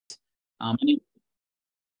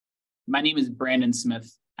My name is Brandon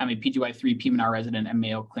Smith. I'm a PGY3 PM&R resident at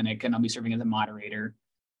Mayo Clinic, and I'll be serving as a moderator.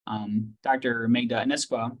 Dr. Magda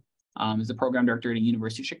Inesqua is the program director at the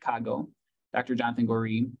University of Chicago. Dr. Jonathan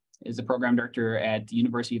Goree is the program director at the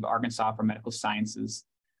University of Arkansas for Medical Sciences.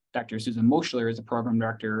 Dr. Susan Moschler is the program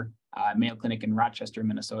director at Mayo Clinic in Rochester,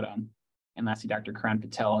 Minnesota. And lastly, Dr. Karan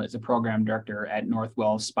Patel is a program director at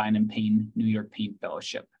Northwell Spine and Pain New York Pain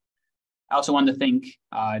Fellowship. I also wanted to thank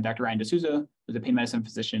Dr. Ryan D'Souza, who's a pain medicine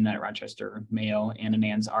physician at Rochester, Mayo, and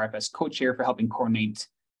Anand's RFS co-chair for helping coordinate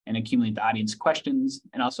and accumulate the audience questions.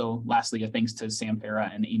 And also, lastly, a thanks to Sam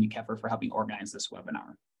Farah and Amy Keffer for helping organize this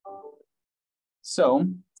webinar. So,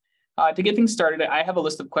 to get things started, I have a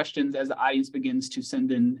list of questions as the audience begins to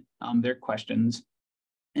send in their questions.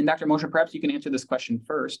 And Dr. Mosher, perhaps you can answer this question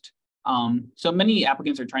first. So many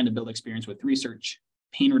applicants are trying to build experience with research,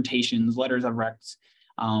 pain rotations, letters of recs.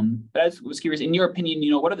 But I was curious, in your opinion,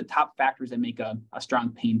 what are the top factors that make a strong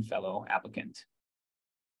pain fellow applicant?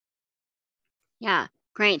 Yeah,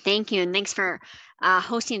 great. Thank you. And thanks for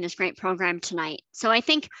hosting this great program tonight. So I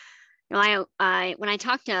think, when I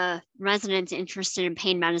talk to residents interested in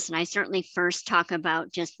pain medicine, I certainly first talk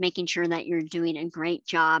about just making sure that you're doing a great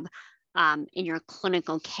job in your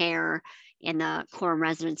clinical care in the core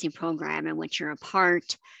residency program in which you're a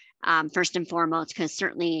part, first and foremost, because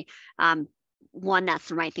certainly one, that's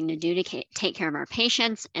the right thing to do to take care of our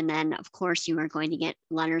patients. And then, of course, you are going to get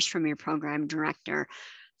letters from your program director.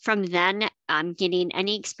 From then, getting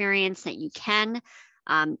any experience that you can,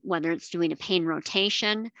 whether it's doing a pain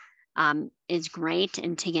rotation, is great,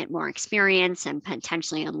 and to get more experience and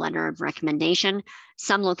potentially a letter of recommendation.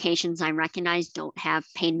 Some locations I recognize don't have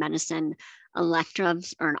pain medicine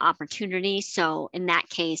electives or an opportunity. So in that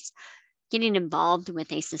case, getting involved with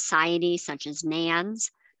a society such as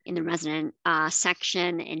NANS in the resident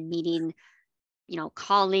section and meeting,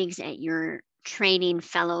 colleagues at your training,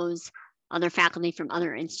 fellows, other faculty from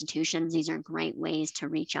other institutions, these are great ways to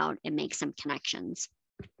reach out and make some connections.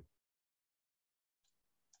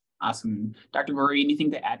 Awesome. Dr. Goree, anything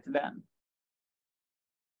to add to that?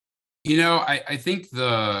 I think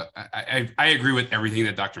I agree with everything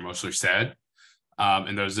that Dr. Moschler said.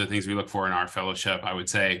 And those are the things we look for in our fellowship. I would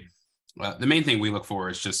say the main thing we look for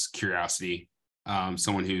is just curiosity.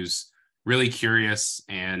 Someone who's really curious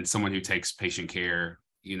and someone who takes patient care,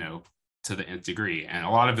 to the nth degree. And a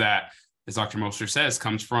lot of that, as Dr. Moschler says,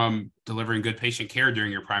 comes from delivering good patient care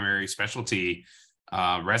during your primary specialty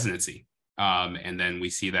residency. And then we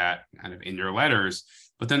see that kind of in your letters,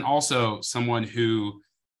 but then also someone who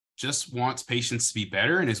just wants patients to be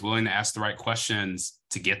better and is willing to ask the right questions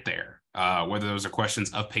to get there. Whether those are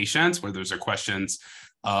questions of patients, whether those are questions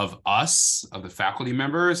of us, of the faculty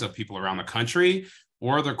members, of people around the country,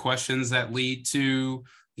 or they're questions that lead to,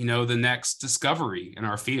 the next discovery in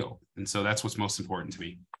our field. And so that's what's most important to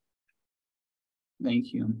me.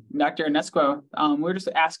 Thank you. Dr. Inesqua, we're just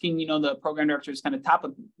asking, the program directors kind of top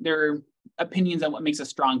of their opinions on what makes a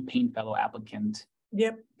strong pain fellow applicant.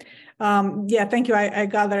 Yep. Yeah, thank you. I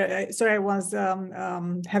gather. Sorry, I was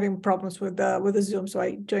having problems with the Zoom, so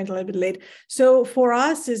I joined a little bit late. So for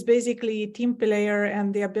us, is basically team player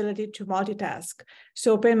and the ability to multitask.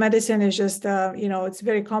 So pain medicine is just, it's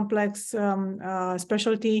very complex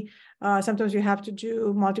specialty. Sometimes you have to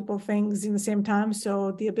do multiple things in the same time.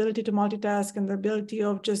 So the ability to multitask and the ability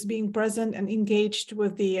of just being present and engaged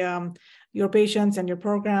with the your patients and your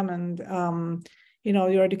program and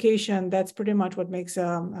your education, that's pretty much what makes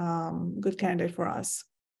a good candidate for us.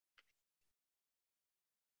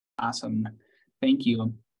 Awesome. Thank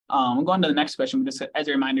you. We'll go on to the next question. Just as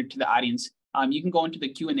a reminder to the audience, you can go into the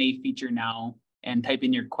Q&A feature now and type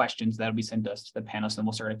in your questions. That'll be sent to us to the panelists, and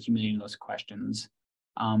we'll start accumulating those questions.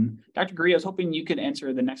 Dr. Goree, I was hoping you could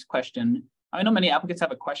answer the next question. I know many applicants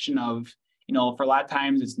have a question of, for a lot of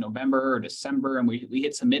times it's November or December and we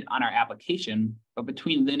hit submit on our application, but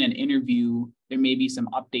between then and interview, there may be some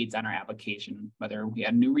updates on our application, whether we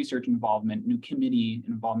had new research involvement, new committee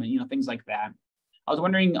involvement, things like that. I was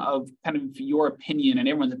wondering of kind of your opinion and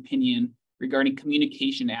everyone's opinion regarding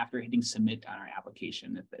communication after hitting submit on our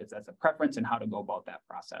application, if that's a preference and how to go about that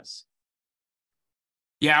process.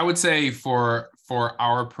 Yeah, I would say for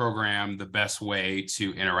our program, the best way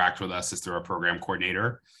to interact with us is through our program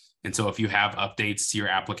coordinator. And so if you have updates to your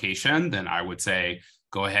application, then I would say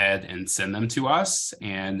go ahead and send them to us.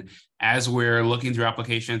 And as we're looking through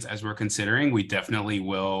applications, as we're considering, we definitely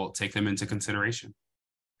will take them into consideration.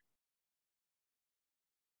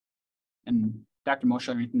 And Dr.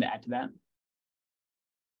 Moschler, anything to add to that?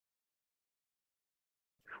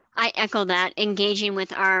 I echo that, engaging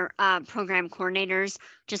with our program coordinators,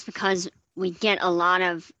 just because we get a lot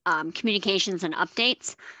of communications and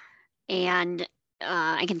updates. And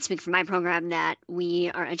I can speak for my program that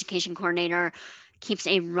our education coordinator keeps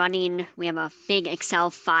we have a big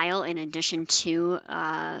Excel file in addition to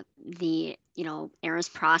the ERAS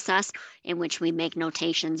process, in which we make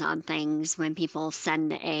notations on things when people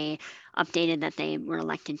send updated that they were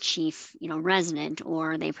elected chief resident,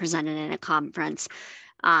 or they presented at a conference,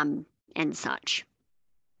 and such.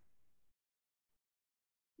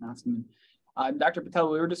 Awesome. Dr.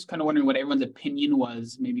 Patel, we were just kind of wondering what everyone's opinion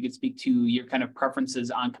was. Maybe you could speak to your kind of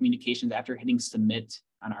preferences on communications after hitting submit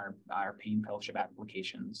on our paying fellowship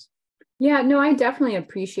applications. Yeah, no, I definitely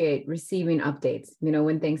appreciate receiving updates,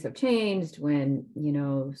 when things have changed, when,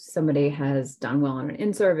 somebody has done well on an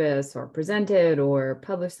in-service or presented or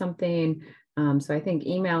published something. So I think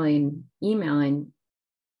emailing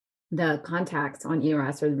the contacts on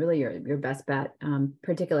ERS are really your best bet,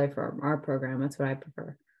 particularly for our program. That's what I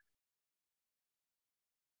prefer.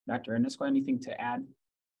 Dr. Inesco, anything to add?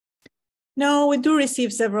 No, we do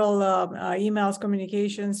receive several emails,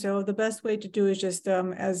 communications. So the best way to do is just,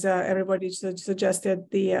 as everybody suggested,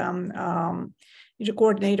 the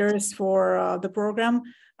coordinators for the program.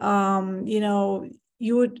 I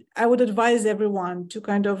would advise everyone to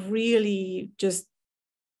kind of really just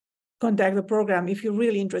contact the program if you're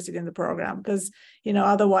really interested in the program, because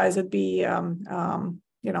otherwise it'd be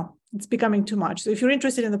it's becoming too much. So if you're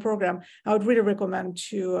interested in the program, I would really recommend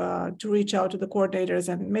to reach out to the coordinators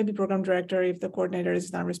and maybe program director if the coordinator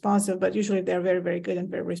is not responsive, but usually they're very, very good and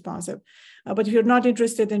very responsive. But if you're not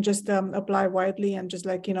interested, then just apply widely and just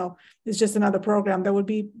it's just another program. That would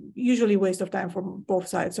be usually a waste of time for both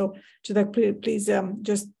sides. So please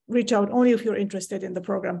just reach out only if you're interested in the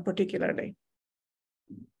program particularly.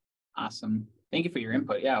 Awesome. Thank you for your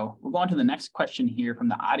input. Yeah, we'll go on to the next question here from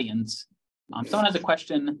the audience. Someone has a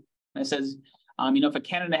question that says, if a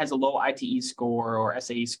candidate has a low ITE score or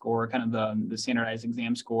SAE score, kind of the standardized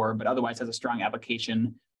exam score, but otherwise has a strong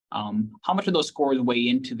application, how much of those scores weigh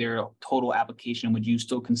into their total application? Would you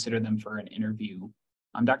still consider them for an interview?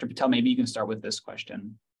 Dr. Patel, maybe you can start with this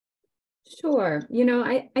question. Sure.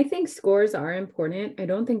 I think scores are important. I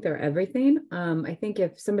don't think they're everything. I think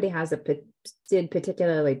if somebody did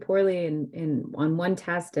particularly poorly on one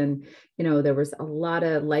test and, there was a lot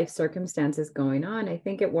of life circumstances going on, I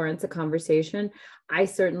think it warrants a conversation. I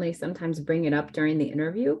certainly sometimes bring it up during the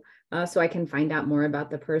interview so I can find out more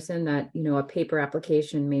about the person that, a paper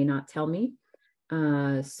application may not tell me.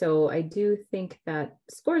 So I do think that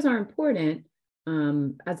scores are important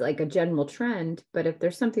as like a general trend, but if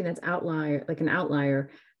there's something that's an outlier,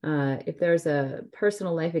 if there's a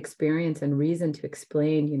personal life experience and reason to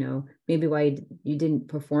explain, maybe why you didn't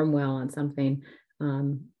perform well on something,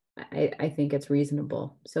 I think it's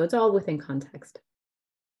reasonable. So it's all within context.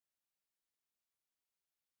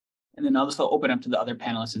 And then I'll just open up to the other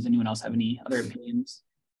panelists. Does anyone else have any other opinions?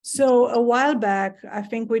 So a while back, I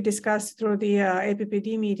think we discussed through the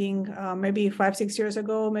APPD meeting, maybe 5-6 years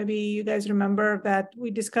ago, maybe you guys remember that we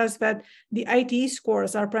discussed that the ITE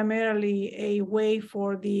scores are primarily a way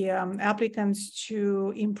for the applicants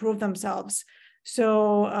to improve themselves.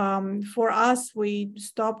 So for us, we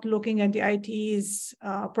stopped looking at the ITEs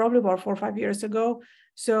probably about 4 or 5 years ago.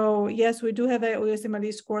 So yes, we do have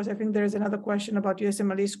USMLE scores. I think there's another question about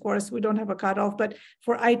USMLE scores. We don't have a cutoff, but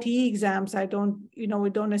for ITE exams, we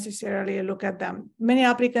don't necessarily look at them. Many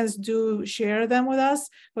applicants do share them with us,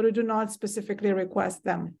 but we do not specifically request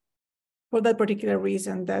them for that particular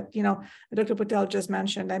reason that, Dr. Patel just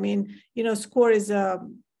mentioned. I mean, score is a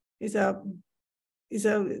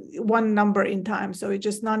one number in time. So it's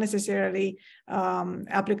just not necessarily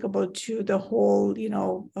applicable to the whole,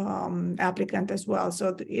 applicant as well.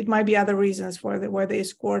 So it might be other reasons for where they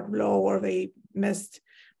scored low or they missed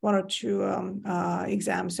 1 or 2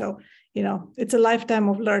 exams. So, it's a lifetime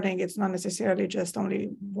of learning. It's not necessarily just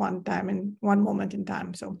only one time in one moment in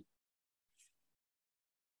time. So.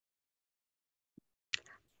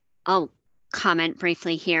 I'll comment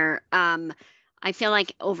briefly here. I feel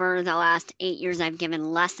like over the last 8 years, I've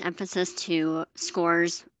given less emphasis to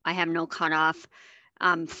scores. I have no cutoff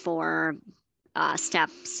for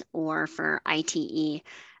steps or for ITE.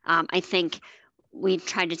 I think we've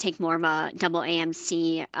tried to take more of a double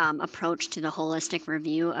AMC approach to the holistic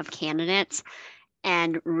review of candidates.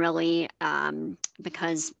 And really,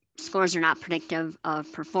 because scores are not predictive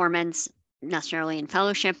of performance necessarily in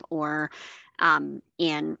fellowship or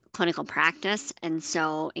in clinical practice. And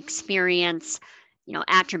so experience,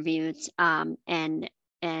 attributes and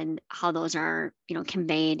how those are,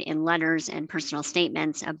 conveyed in letters and personal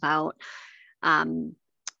statements about,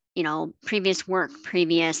 previous work,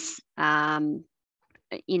 previous, where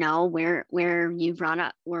you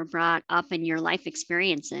were brought up in your life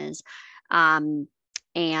experiences,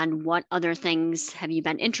 and what other things have you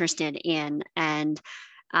been interested in? And,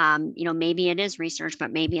 maybe it is research,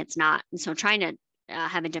 but maybe it's not. And so trying to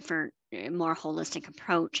have a different, more holistic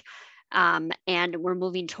approach. And we're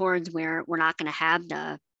moving towards where we're not going to have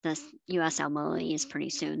the USMLEs pretty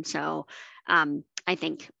soon. So I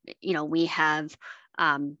think, we have,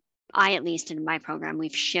 I, at least in my program,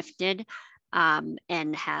 we've shifted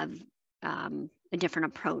and have a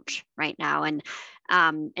different approach right now. And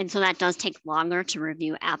so that does take longer to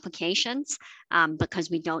review applications because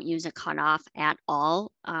we don't use a cutoff at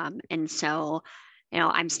all. And so,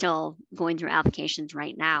 I'm still going through applications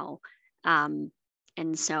right now. And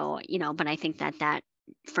so, but I think that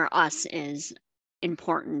for us is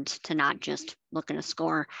important to not just look at a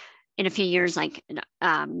score. In a few years, like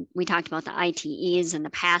we talked about the ITEs in the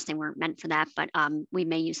past, they weren't meant for that, but we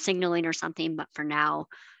may use signaling or something. But for now,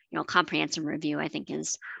 comprehensive review, I think,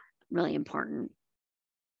 is really important.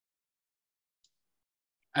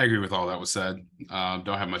 I agree with all that was said. Don't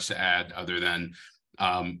have much to add other than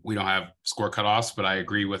we don't have score cutoffs, but I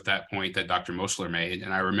agree with that point that Dr. Moschler made.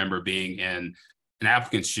 And I remember being in an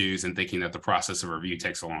applicant's shoes and thinking that the process of review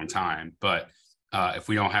takes a long time. But if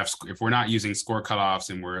we're not using score cutoffs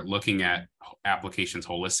and we're looking at applications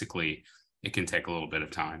holistically, it can take a little bit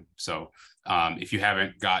of time. So if you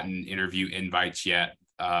haven't gotten interview invites yet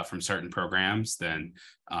from certain programs, then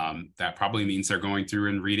that probably means they're going through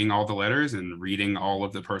and reading all the letters and reading all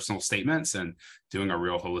of the personal statements and doing a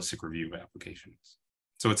real holistic review of applications.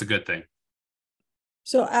 So it's a good thing.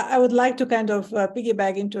 So I would like to kind of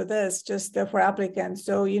piggyback into this just for applicants.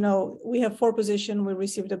 So, we have 4 positions. We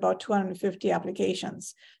received about 250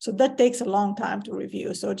 applications. So that takes a long time to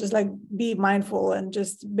review. So just like be mindful and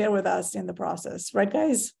just bear with us in the process. Right,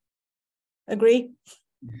 guys? Agree?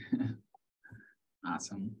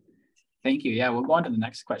 Awesome. Thank you. Yeah, we'll go on to the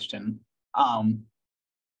next question.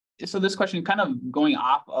 So this question kind of going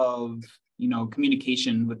off of,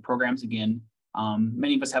 communication with programs again.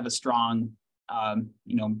 Many of us have a strong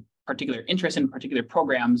particular interest in particular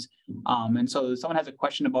programs. And so someone has a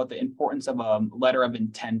question about the importance of a letter of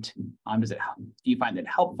intent. Do you find it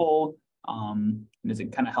helpful? Does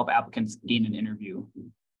it kind of help applicants gain an interview?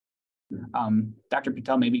 Dr.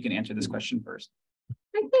 Patel, maybe you can answer this question first.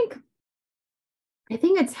 I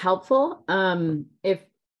think it's helpful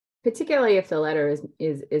particularly if the letter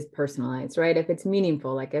is personalized, right? If it's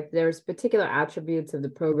meaningful, like if there's particular attributes of the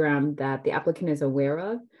program that the applicant is aware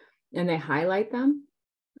of, and they highlight them,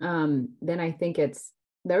 then I think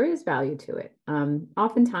there is value to it.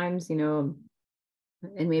 Oftentimes, and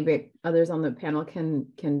maybe others on the panel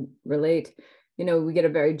can relate, we get a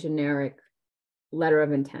very generic letter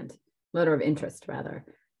of interest rather.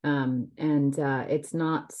 And it's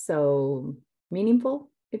not so meaningful,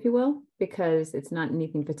 if you will, because it's not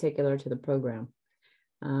anything particular to the program.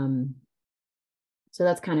 So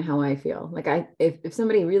that's kind of how I feel. Like if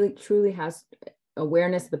somebody really truly has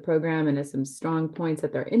awareness of the program and has some strong points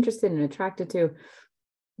that they're interested and attracted to,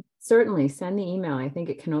 certainly send the email. I think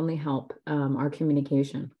it can only help our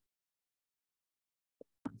communication.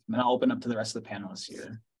 And I'll open up to the rest of the panelists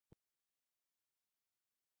here.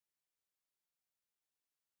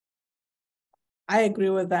 I agree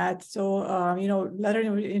with that. So, letter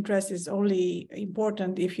of interest is only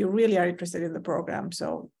important if you really are interested in the program.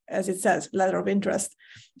 So as it says, letter of interest.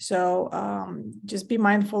 So just be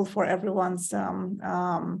mindful for everyone's,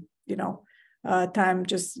 time.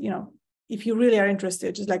 Just, if you really are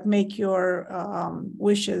interested, just like make your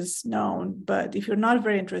wishes known. But if you're not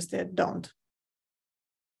very interested, don't.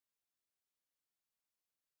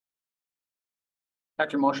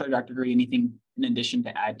 Dr. Moshe, Dr. Green, anything in addition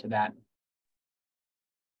to add to that?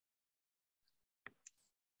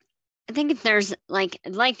 I think if there's like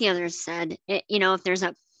the others said, if there's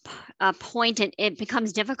a point, it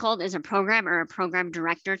becomes difficult as a program or a program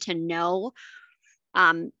director to know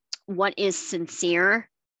what is sincere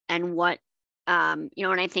and what, and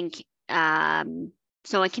I think,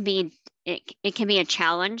 so it can be a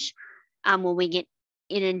challenge when we get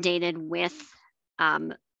inundated with,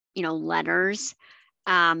 letters.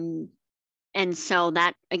 And so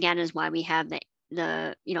that again is why we have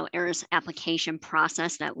the ERIS application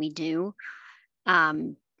process that we do.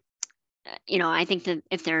 I think that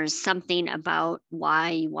if there's something about why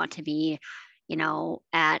you want to be,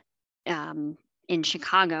 at in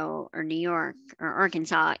Chicago or New York or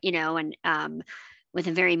Arkansas, and with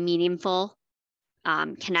a very meaningful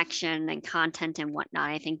connection and content and whatnot,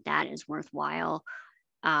 I think that is worthwhile.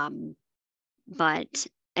 But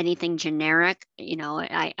anything generic,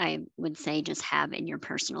 I would say just have in your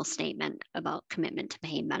personal statement about commitment to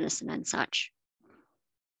pain medicine and such.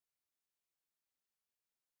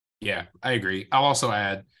 Yeah, I agree. I'll also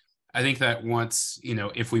add, I think that once,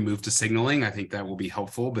 if we move to signaling, I think that will be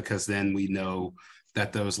helpful, because then we know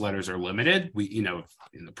that those letters are limited. We,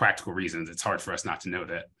 in the practical reasons, it's hard for us not to know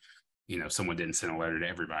that, someone didn't send a letter to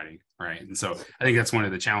everybody, right? And so I think that's one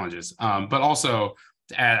of the challenges. But also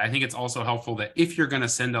to add, I think it's also helpful that if you're going to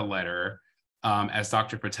send a letter, as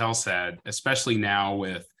Dr. Patel said, especially now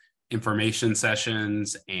with information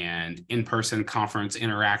sessions and in-person conference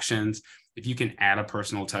interactions, if you can add a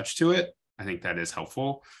personal touch to it, I think that is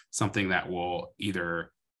helpful. Something that will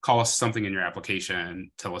either call us something in your application,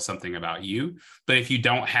 tell us something about you. But if you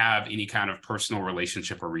don't have any kind of personal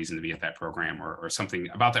relationship or reason to be at that program, or something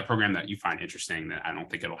about that program that you find interesting, then I don't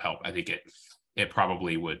think it'll help. I think it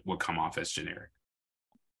probably would come off as generic.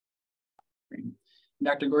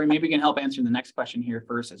 Dr. Gorey, maybe you can help answer the next question here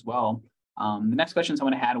first as well. The next question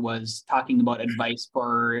someone had was talking about advice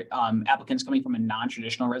for applicants coming from a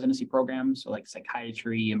non-traditional residency program, so like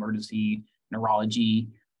psychiatry, emergency, neurology.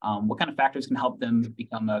 What kind of factors can help them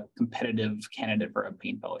become a competitive candidate for a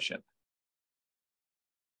pain fellowship?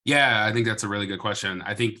 Yeah, I think that's a really good question.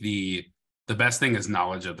 I think the best thing is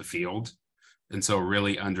knowledge of the field. And so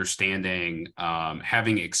really understanding,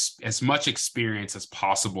 having as much experience as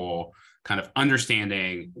possible, kind of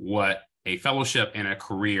understanding what a fellowship and a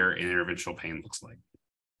career in interventional pain looks like.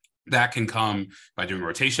 That can come by doing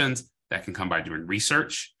rotations. That can come by doing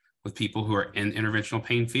research with people who are in interventional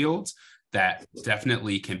pain fields. That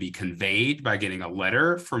definitely can be conveyed by getting a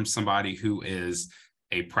letter from somebody who is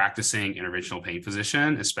a practicing interventional pain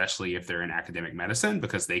physician, especially if they're in academic medicine,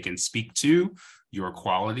 because they can speak to your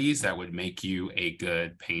qualities that would make you a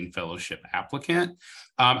good pain fellowship applicant.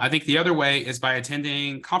 I think the other way is by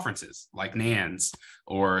attending conferences like NANS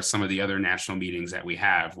or some of the other national meetings that we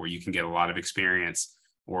have, where you can get a lot of experience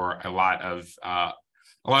or a lot of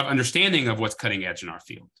understanding of what's cutting edge in our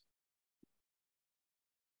field.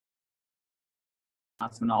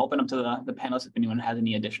 Awesome. And I'll open up to the panelists if anyone has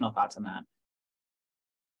any additional thoughts on that.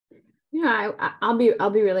 Yeah, I'll be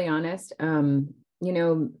really honest.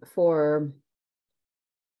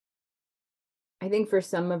 I think for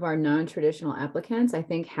some of our non-traditional applicants, I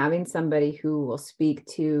think having somebody who will speak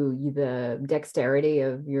to the dexterity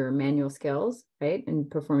of your manual skills, right, and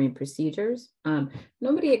performing procedures.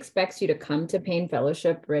 Nobody expects you to come to pain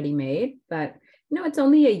fellowship ready-made, but it's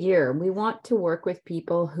only a year. We want to work with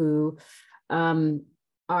people who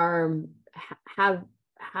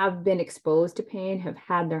have been exposed to pain, have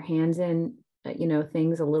had their hands in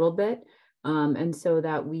things a little bit, and so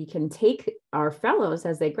that we can take our fellows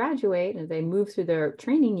as they graduate, as they move through their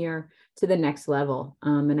training year, to the next level.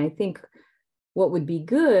 And I think what would be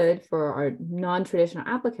good for our non-traditional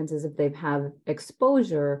applicants is if they've had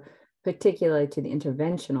exposure, particularly to the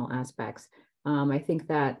interventional aspects. I think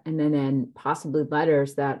that, and then possibly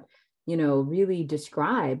letters that really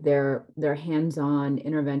describe their hands-on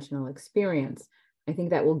interventional experience. I think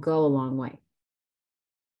that will go a long way.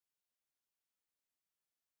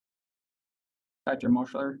 Dr.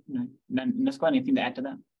 Moschler, Nisco, anything to add to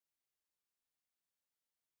that?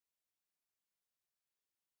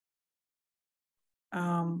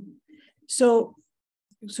 So,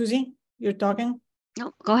 Susie, you're talking?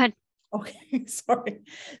 No, go ahead. Okay, sorry.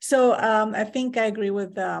 So I think I agree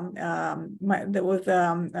with Dr.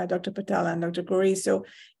 Patel and Dr. Gorey. So,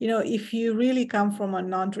 if you really come from a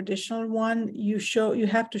non-traditional one, you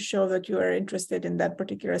have to show that you are interested in that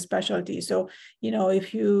particular specialty. So,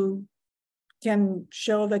 if you can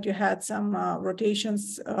show that you had some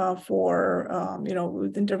rotations for,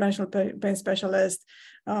 with interventional pain specialist,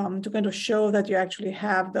 to kind of show that you actually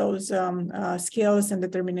have those skills and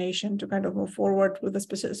determination to kind of move forward with a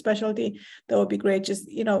specialty, that would be great. Just,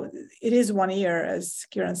 it is 1 year, as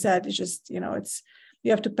Kieran said. It's just, you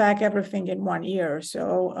have to pack everything in 1 year.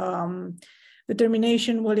 So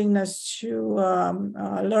determination, willingness to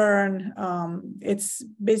learn, it's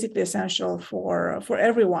basically essential for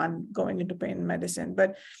everyone going into pain medicine,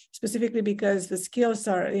 but specifically because the skills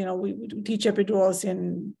are, we teach epidurals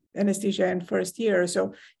in anesthesia in first year.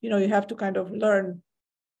 So, you have to kind of learn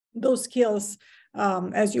those skills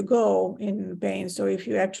as you go in pain. So if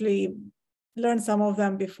you actually learn some of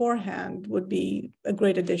them beforehand, would be a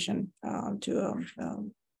great addition to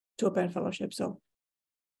a pain fellowship. So.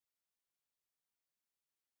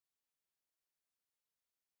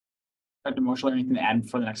 Dr. Moschler, anything to add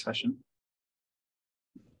for the next question?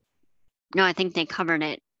 No, I think they covered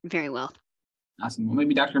it very well. Awesome. Well,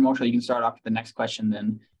 maybe Dr. Moschler, you can start off with the next question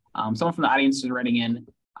then. Someone from the audience is writing in,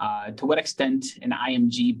 to what extent an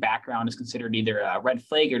IMG background is considered either a red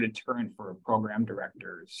flag or deterrent for program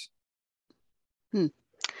directors? No,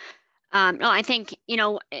 I think,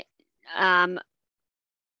 I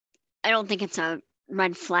don't think it's a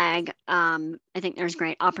red flag. I think there's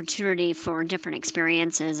great opportunity for different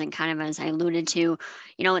experiences, and kind of as I alluded to,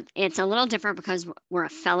 it's a little different because we're a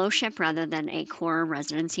fellowship rather than a core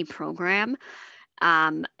residency program.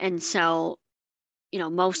 And so,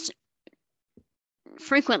 most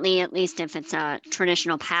frequently, at least if it's a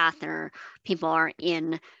traditional path or people are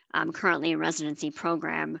in currently a residency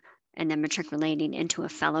program and then matriculating into a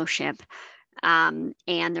fellowship, and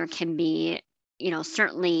there can be,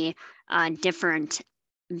 certainly different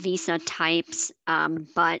visa types,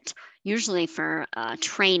 but usually for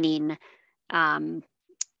training, I'm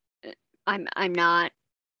not.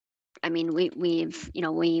 I mean,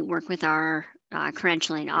 we work with our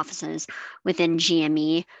credentialing offices within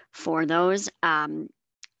GME for those.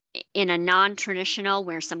 In a non-traditional,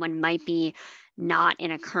 where someone might be not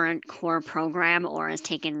in a current core program or has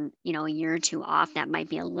taken, a year or two off, that might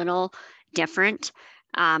be a little different.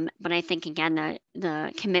 But I think, again,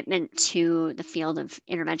 the commitment to the field of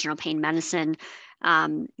interventional pain medicine,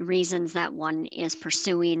 reasons that one is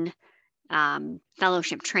pursuing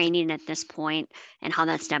fellowship training at this point, and how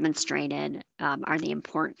that's demonstrated, are the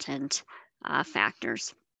important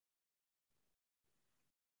factors.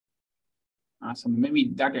 Awesome. Maybe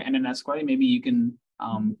Dr. Enanesque, maybe you can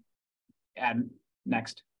add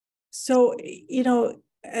next. So,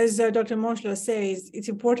 as Dr. Moshler says, it's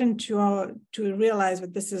important to realize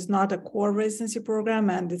that this is not a core residency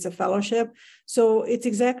program and it's a fellowship. So it's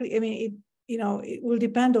exactly, it will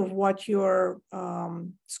depend on what your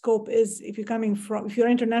scope is. If you're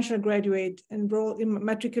an international graduate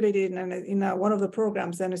matriculated in one of the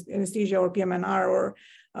programs, anesthesia or PM&R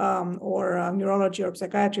or neurology or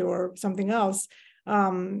psychiatry or something else,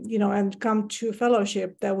 and come to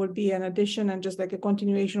fellowship, that would be an addition and just like a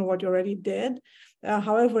continuation of what you already did.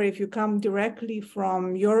 However, if you come directly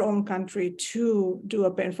from your own country to do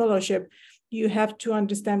a pain fellowship, you have to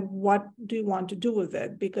understand what do you want to do with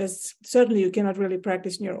it, because certainly you cannot really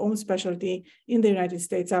practice in your own specialty in the United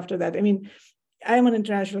States after that. I mean, I'm an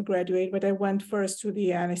international graduate, but I went first to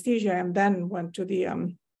the anesthesia and then went to the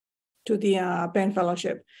pain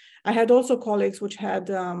fellowship. I had also colleagues which had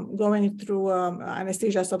going through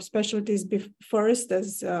anesthesia subspecialties first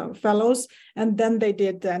as fellows, and then they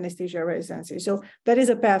did the anesthesia residency. So that is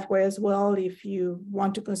a pathway as well if you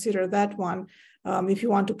want to consider that one, if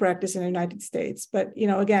you want to practice in the United States. But,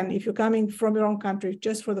 again, if you're coming from your own country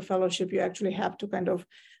just for the fellowship, you actually have to kind of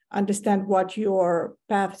understand what your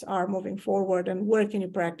paths are moving forward and where can you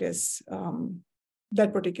practice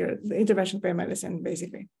that particular interventional pain medicine,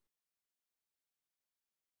 basically.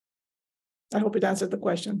 I hope it answered the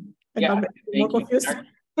question. Yeah, thank you.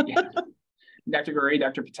 Dr. Gorey,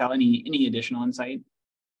 Dr. Patel, any additional insight?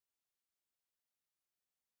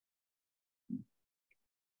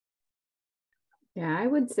 Yeah, I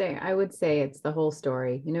would say it's the whole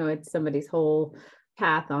story. It's somebody's whole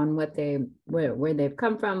path on where they've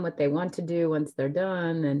come from, what they want to do once they're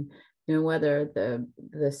done, and whether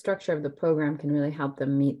the structure of the program can really help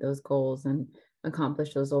them meet those goals and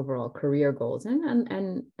accomplish those overall career goals,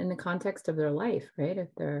 and in the context of their life, right? If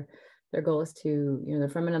their goal is to, they're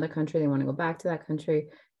from another country, they want to go back to that country,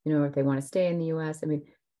 or if they want to stay in the US. I mean,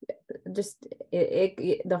 just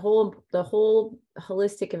the whole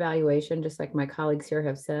holistic evaluation, just like my colleagues here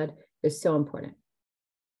have said, is so important.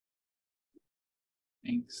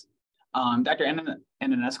 Thanks. Dr.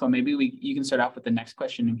 Enanesque, maybe you can start off with the next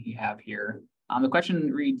question we have here. The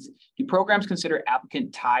question reads, do programs consider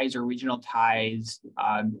applicant ties or regional ties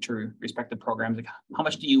to respective programs? Like, how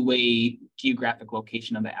much do you weigh geographic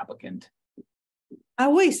location of the applicant? I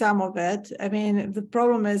weigh some of it. I mean, the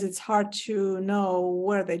problem is it's hard to know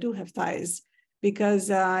where they do have ties, because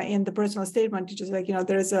in the personal statement, it's just like,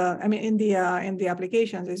 there's in the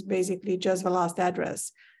applications, it's basically just the last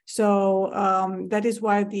address. So that is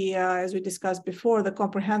why as we discussed before, the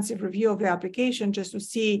comprehensive review of the application, just to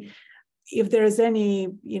see if there is any,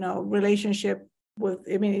 relationship with,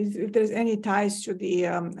 if there's any ties to the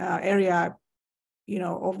area,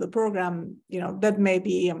 of the program, that may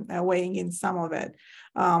be weighing in some of it.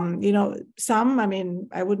 Some,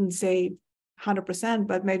 I wouldn't say 100%,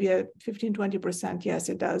 but maybe a 15-20%, yes,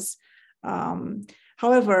 it does.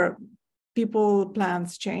 However, people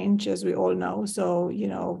plans change, as we all know. So,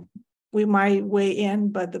 we might weigh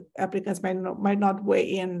in, but the applicants might not weigh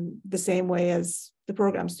in the same way as the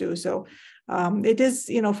programs do. So it is,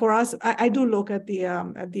 for us, I do look at the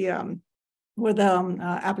where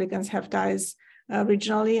the applicants have ties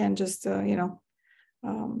regionally, and just, have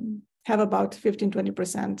about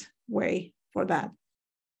 15-20% weigh for that.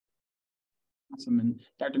 Awesome. And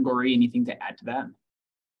Dr. Gorey, anything to add to that?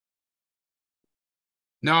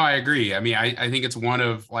 No, I agree. I mean, I think it's one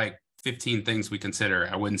of, like, 15 things we consider.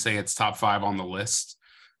 I wouldn't say it's top 5 on the list.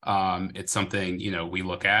 It's something, we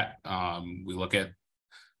look at. One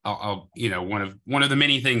of the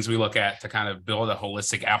many things we look at to kind of build a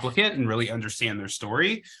holistic applicant and really understand their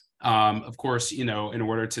story. Of course, in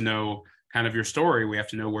order to know kind of your story, we have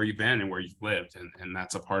to know where you've been and where you've lived, and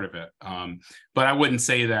that's a part of it. But I wouldn't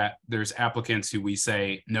say that there's applicants who we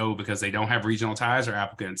say no because they don't have regional ties, or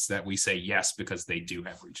applicants that we say yes because they do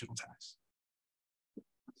have regional ties.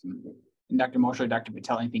 And Dr. Mosher, Dr.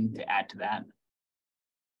 Patel, anything to add to that?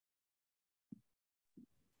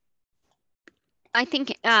 I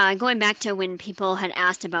think going back to when people had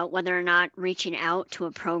asked about whether or not reaching out to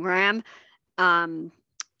a program,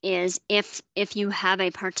 is if you have a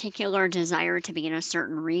particular desire to be in a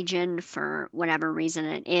certain region for whatever reason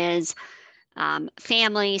it is,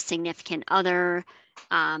 family, significant other,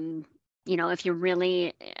 if you're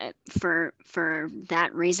really for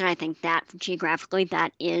that reason, I think that geographically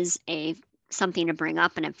that is something to bring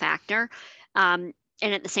up and a factor. And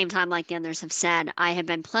at the same time, like the others have said, I have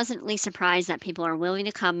been pleasantly surprised that people are willing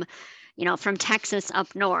to come, from Texas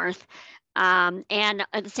up north. And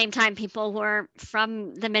at the same time, people who are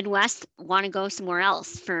from the Midwest want to go somewhere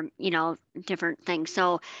else for, different things.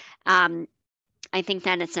 So I think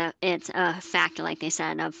that it's a factor, like they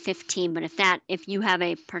said, of 15. But if you have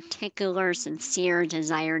a particular sincere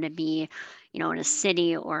desire to be, in a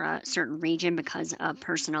city or a certain region because of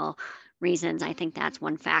personal reasons, I think that's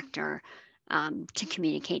one factor to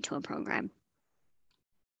communicate to a program.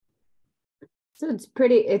 So it's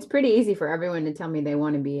pretty easy for everyone to tell me they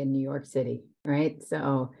want to be in New York City, right?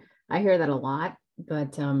 So I hear that a lot,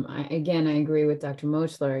 but I agree with Dr.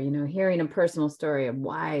 Moschler. Hearing a personal story of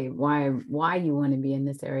why you want to be in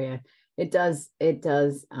this area, it does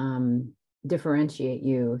differentiate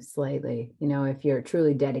you slightly. If you're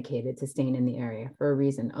truly dedicated to staying in the area for a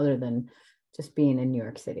reason other than just being in New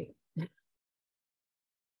York City.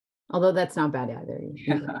 Although that's not bad either.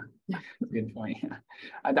 Yeah, good point.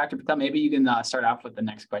 Dr. Patel, maybe you can start off with the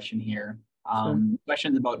next question here. Sure.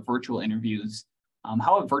 Questions about virtual interviews.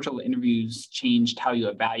 How have virtual interviews changed how you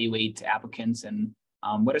evaluate applicants, and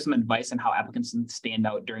what are some advice on how applicants can stand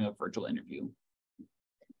out during a virtual interview?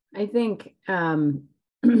 I think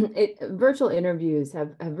virtual interviews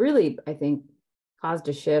have really, I think, caused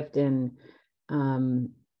a shift in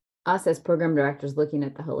us as program directors looking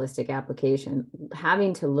at the holistic application,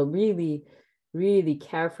 having to really, really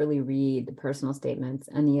carefully read the personal statements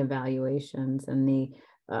and the evaluations and the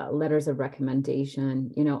letters of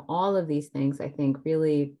recommendation. All of these things, I think,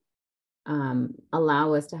 really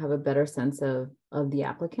allow us to have a better sense of the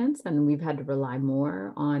applicants, and we've had to rely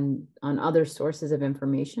more on other sources of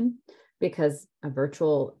information because a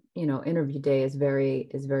virtual interview day is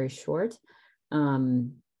very short.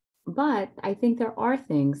 But I think there are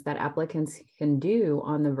things that applicants can do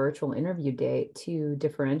on the virtual interview day to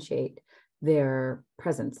differentiate their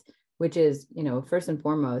presence, which is, first and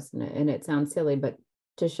foremost, and it sounds silly, but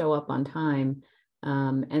to show up on time,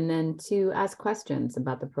 and then to ask questions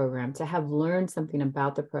about the program, to have learned something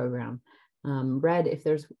about the program, read if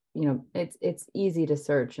there's, it's easy to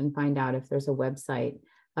search and find out if there's a website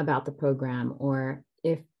about the program, or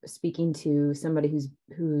if speaking to somebody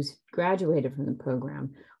who's graduated from the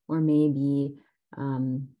program, or maybe,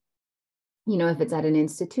 if it's at an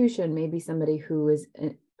institution, maybe somebody who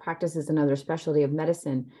practices another specialty of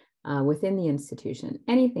medicine within the institution,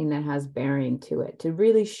 anything that has bearing to it, to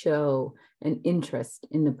really show an interest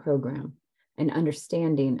in the program and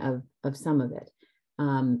understanding of some of it.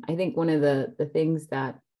 I think one of the things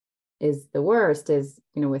that is the worst is,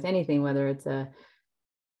 with anything, whether it's a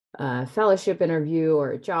fellowship interview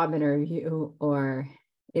or a job interview, or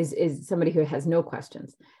is somebody who has no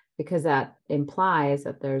questions, because that implies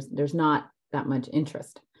that there's not that much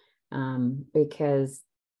interest, because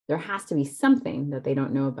there has to be something that they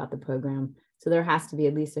don't know about the program. So there has to be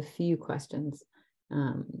at least a few questions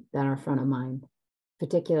that are front of mind,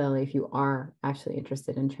 particularly if you are actually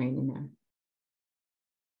interested in training there.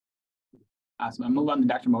 Awesome. I'll move on to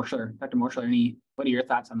Dr. Moschler. Dr. Moschler, what are your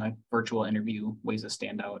thoughts on the virtual interview ways to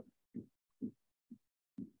stand out?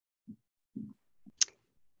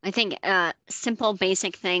 I think simple,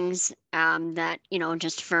 basic things that,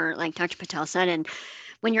 just for, like Dr. Patel said, and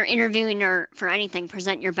when you're interviewing or for anything,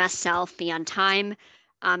 present your best self, be on time,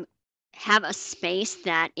 have a space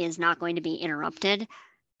that is not going to be interrupted.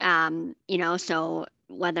 So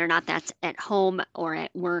whether or not that's at home or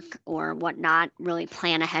at work or whatnot, really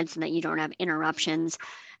plan ahead so that you don't have interruptions,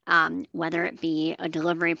 whether it be a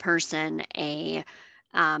delivery person, a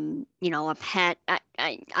pet.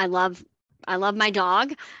 I love my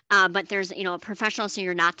dog, but there's, a professional, so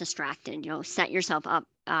you're not distracted. Set yourself up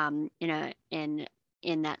in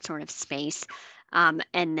in that sort of space. And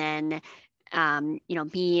then,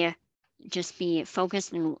 be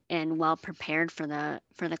focused and well prepared for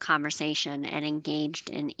the conversation and engaged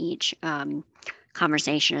in each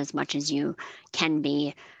conversation as much as you can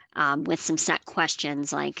be, with some set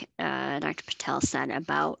questions like Dr. Patel said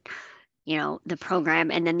about the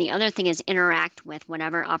program. And then the other thing is interact with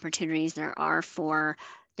whatever opportunities there are for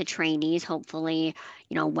the trainees, hopefully,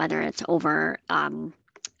 whether it's over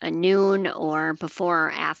a noon or before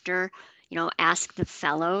or after, ask the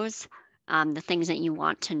fellows the things that you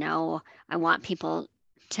want to know. I want people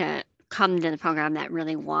to come to the program that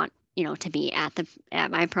really want, to be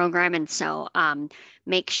at my program. And so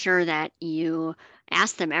make sure that you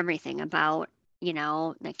ask them everything about,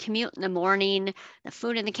 the commute in the morning, the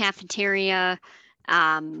food in the cafeteria,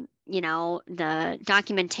 the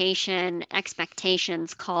documentation,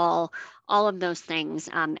 expectations, call, all of those things.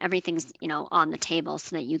 Everything's, on the table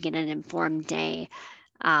so that you get an informed day.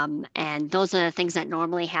 And those are the things that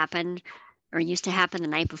normally happen or used to happen the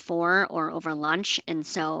night before or over lunch. And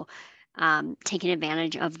so taking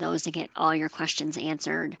advantage of those to get all your questions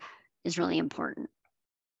answered is really important.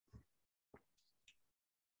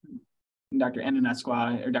 Dr.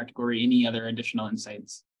 Ananesqua or Dr. Gorey, any other additional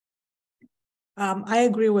insights? I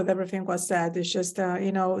agree with everything was said. It's just,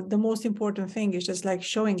 the most important thing is just like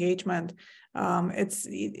show engagement.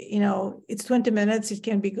 It's 20 minutes. It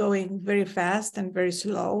can be going very fast and very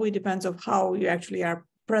slow. It depends on how you actually are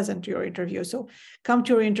present to your interview. So come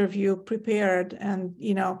to your interview prepared and,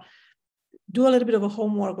 do a little bit of a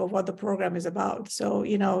homework of what the program is about. So,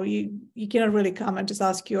 you cannot really come and just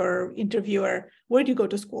ask your interviewer, where do you go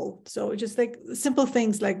to school? So just like simple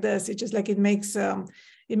things like this, it's just like, it makes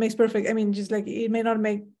perfect. I mean, just like, it may not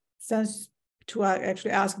make sense to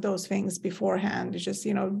actually ask those things beforehand. It's just,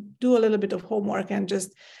 do a little bit of homework and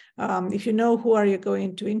just, if you know who are you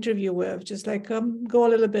going to interview with, just like go a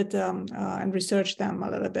little bit and research them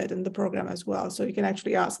a little bit in the program as well. So you can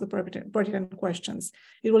actually ask the pertinent questions.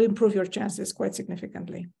 It will improve your chances quite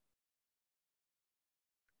significantly.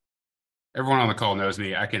 Everyone on the call knows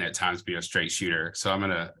me. I can at times be a straight shooter. So I'm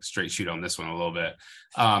going to straight shoot on this one a little bit.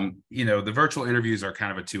 The virtual interviews are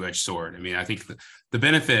kind of a two-edged sword. I mean, I think the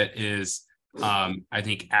benefit is, I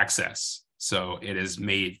think, access. So it has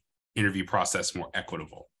made interview process more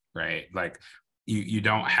equitable, right? Like you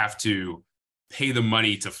don't have to pay the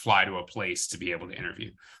money to fly to a place to be able to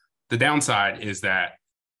interview. The downside is that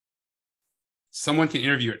someone can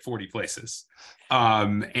interview at 40 places.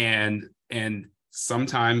 And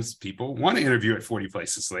sometimes people want to interview at 40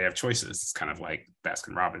 places, so they have choices. It's kind of like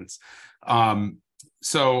Baskin Robbins.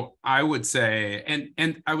 So I would say,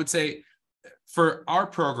 and I would say for our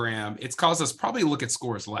program, it's caused us probably look at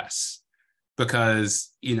scores less because,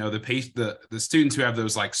 the students who have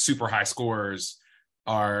those like super high scores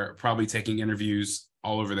are probably taking interviews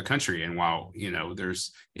all over the country. And while,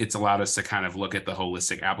 it's allowed us to kind of look at the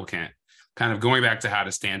holistic applicant. Kind of going back to how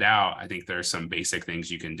to stand out, I think there are some basic things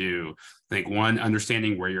you can do. I think one,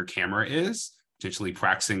 understanding where your camera is, potentially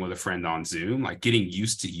practicing with a friend on Zoom, like getting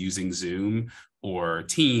used to using Zoom or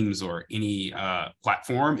Teams or any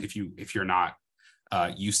platform. If you're not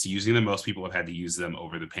used to using them, most people have had to use them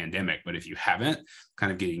over the pandemic. But if you haven't,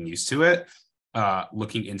 kind of getting used to it,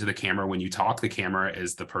 looking into the camera when you talk. The camera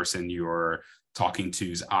is the person you're talking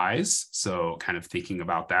to's eyes. So kind of thinking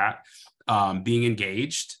about that. Being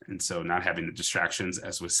engaged, and so not having the distractions,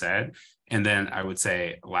 as was said. And then I would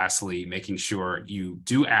say, lastly, making sure you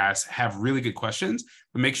do have really good questions,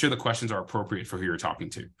 but make sure the questions are appropriate for who you're talking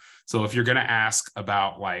to. So if you're going to ask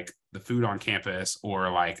about like the food on campus or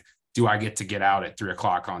like, do I get out at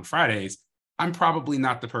 3:00 on Fridays? I'm probably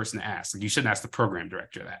not the person to ask. Like, you shouldn't ask the program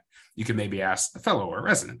director that. You can maybe ask a fellow or a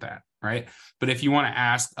resident that, right? But if you want to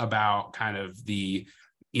ask about kind of the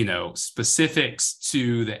specifics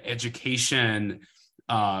to the education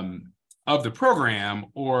of the program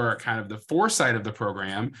or kind of the foresight of the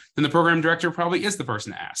program, then the program director probably is the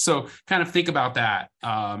person to ask. So kind of think about that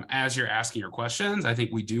as you're asking your questions. I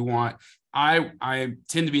think we do want, I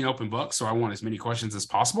tend to be an open book, so I want as many questions as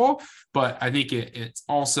possible, but I think it's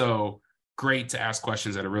also great to ask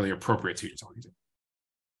questions that are really appropriate to who you're talking to.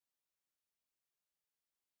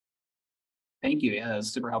 Thank you. Yeah,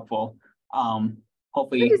 that's super helpful.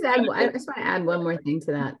 Hopefully, I just want to add one more thing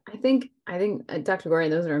to that. I think Dr. Gorey,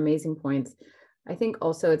 those are amazing points. I think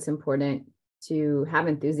also it's important to have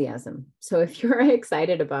enthusiasm. So if you're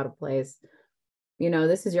excited about a place,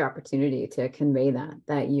 this is your opportunity to convey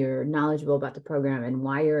that you're knowledgeable about the program and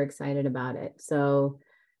why you're excited about it. So,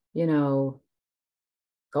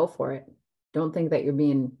 go for it. Don't think that you're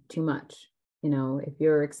being too much. If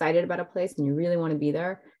you're excited about a place and you really want to be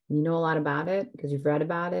there, you know a lot about it because you've read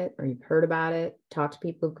about it or you've heard about it, talked to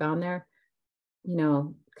people who've gone there, you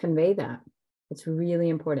know, convey that. It's really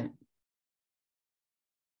important.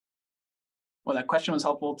 Well, that question was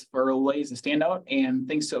helpful for ways to stand out and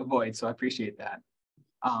things to avoid, so I appreciate that.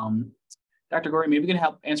 Dr. Gorey, maybe we can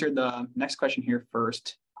help answer the next question here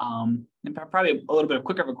first. And probably a little bit of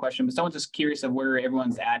quicker of a question, but someone's just curious of where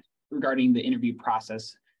everyone's at regarding the interview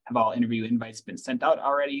process. Have all interview invites been sent out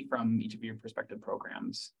already from each of your prospective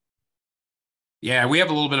programs? Yeah, we have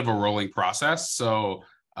a little bit of a rolling process. So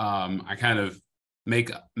I kind of make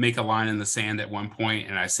a line in the sand at one point,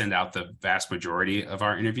 and I send out the vast majority of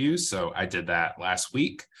our interviews. So I did that last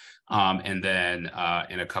week. And then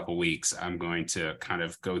in a couple weeks, I'm going to kind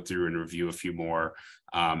of go through and review a few more,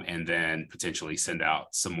 and then potentially send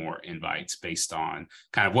out some more invites based on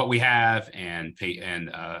kind of what we have and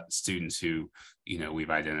students who, you know, we've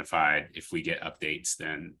identified. If we get updates,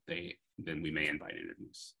 then we may invite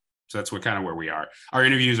interviews. So that's kind of where we are. Our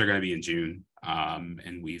interviews are going to be in June,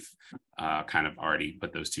 and we've kind of already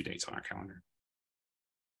put those 2 dates on our calendar.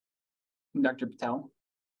 Dr. Patel?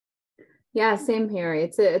 Yeah, same here.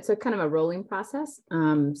 It's a kind of a rolling process.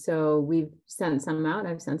 So we've sent some out,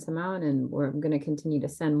 I've sent some out, and we're going to continue to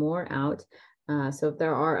send more out. So if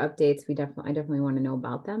there are updates, I definitely want to know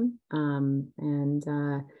about them.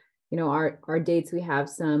 You know, our dates, we have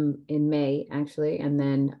some in May actually, and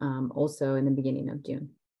then also in the beginning of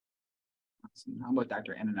June. How about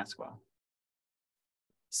Dr. Ananesqua?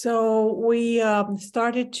 So we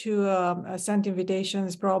started to send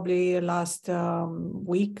invitations probably last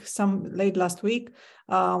week, late last week.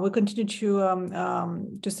 We continue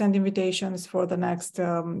to send invitations for the next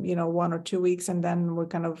 1 or 2 weeks, and then we're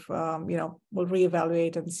kind of we'll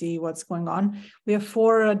reevaluate and see what's going on. We have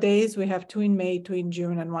 4 days. We have 2 in May, 2 in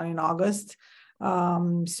June, and 1 in August.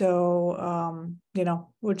 We're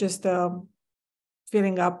just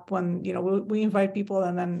filling up when we invite people,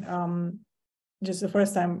 and then just the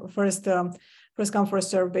first come, first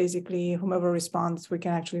serve, basically. Whomever responds, we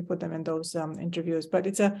can actually put them in those interviews. But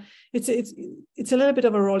it's a little bit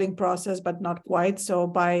of a rolling process, but not quite. So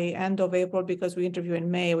by end of April, because we interview in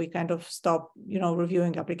May, we kind of stop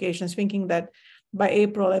reviewing applications, thinking that by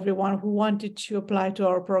April everyone who wanted to apply to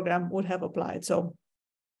our program would have applied. So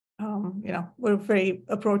we're very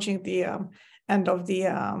approaching the end of the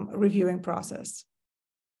reviewing process.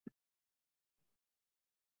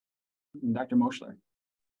 Dr. Moschler.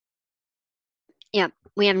 Yeah,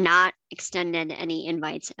 we have not extended any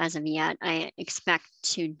invites as of yet. I expect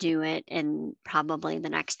to do it in probably the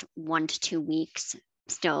next 1 to 2 weeks.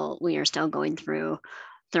 We are still going through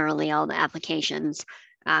thoroughly all the applications.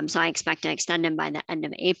 So I expect to extend them by the end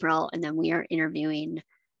of April, and then we are interviewing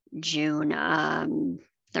June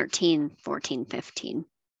 13, 14, 15.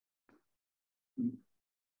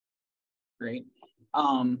 Great.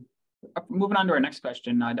 Moving on to our next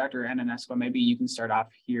question, Dr. Ananesqua, maybe you can start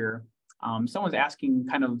off here. Someone's asking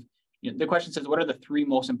kind of, the question says, what are the 3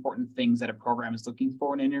 most important things that a program is looking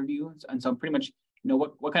for in an interview? And so pretty much,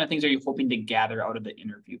 what kind of things are you hoping to gather out of the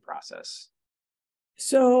interview process?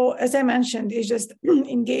 So as I mentioned, it's just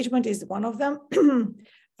engagement is one of them.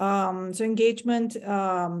 So engagement,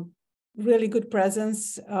 really good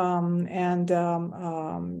presence, and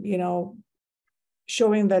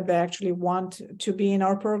showing that they actually want to be in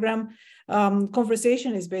our program.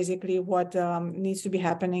 Conversation is basically what needs to be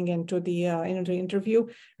happening into the interview.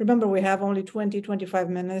 Remember, we have only 20-25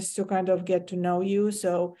 minutes to kind of get to know you.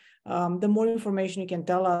 So the more information you can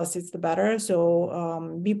tell us, it's the better.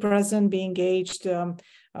 So be present, be engaged,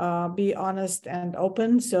 be honest and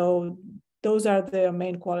open. So those are the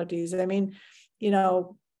main qualities. I mean,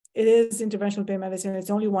 it is interventional pain medicine. It's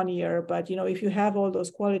only 1 year, but if you have all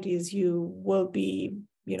those qualities, you will be,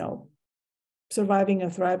 surviving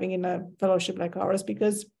and thriving in a fellowship like ours,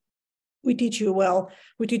 because we teach you well.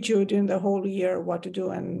 We teach you during the whole year what to do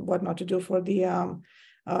and what not to do for the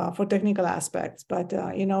for technical aspects. But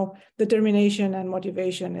determination and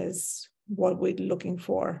motivation is what we're looking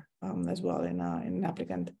for as well in an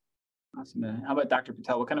applicant. Awesome. How about Dr.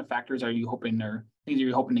 Patel? What kind of factors are you hoping, or things are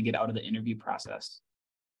you hoping to get out of the interview process?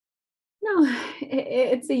 No,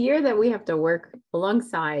 it's a year that we have to work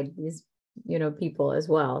alongside these, people as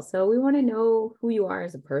well. So we want to know who you are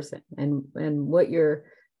as a person and what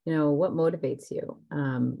what motivates you.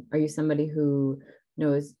 Are you somebody who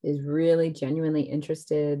is really genuinely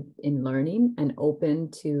interested in learning and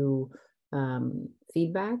open to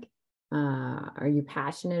feedback? Are you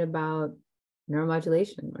passionate about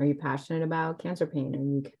neuromodulation? Are you passionate about cancer pain? Are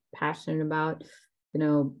you passionate about,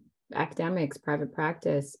 academics, private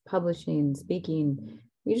practice, publishing, speaking?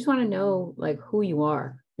 We just want to know who you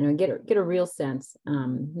are, get a real sense,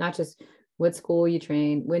 not just what school you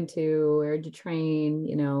went to, where did you train,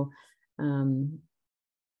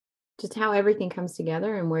 just how everything comes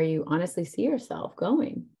together and where you honestly see yourself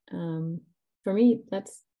going. For me,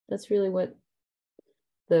 that's really what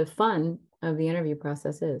the fun of the interview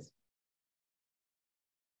process is.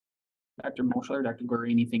 Dr. Moschler, Dr.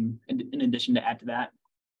 Gorey, anything in addition to add to that?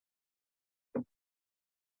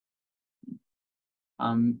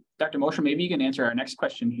 Dr. Moschler, maybe you can answer our next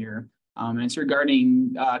question here. And it's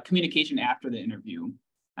regarding communication after the interview.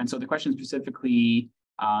 And so the question specifically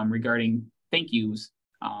regarding thank yous.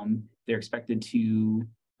 They're expected to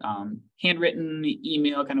handwritten,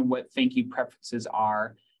 email, kind of what thank you preferences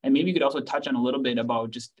are. And maybe you could also touch on a little bit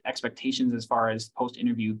about just expectations as far as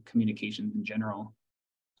post-interview communications in general.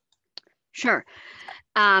 Sure.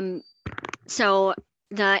 So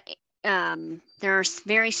there are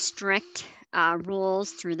very strict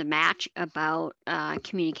rules through the match about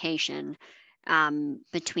communication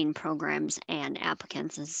between programs and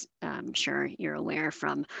applicants, as I'm sure you're aware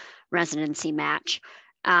from residency match.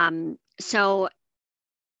 So,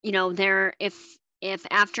 if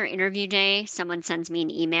after interview day, someone sends me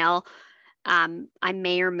an email, I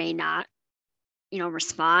may or may not,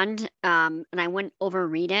 respond, and I wouldn't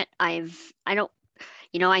overread it. I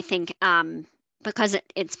think because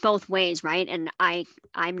it's both ways, right? And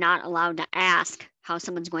I'm not allowed to ask how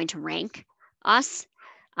someone's going to rank us,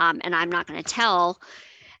 and I'm not going to tell.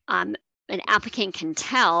 An applicant can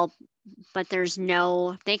tell, but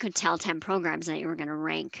they could tell 10 programs that you were going to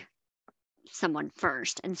rank someone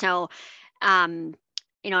first. And so, and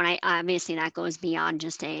I obviously that goes beyond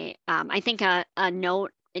just I think a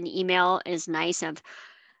note, an email is nice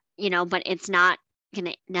but it's not going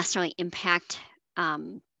to necessarily impact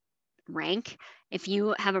rank. If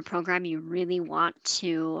you have a program you really want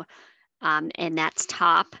to, and that's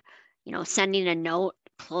top, sending a note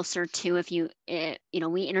closer to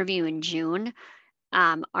we interview in June,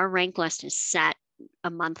 our rank list is set a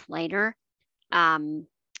month later. And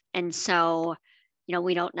so,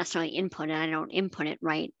 we don't necessarily input it. I don't input it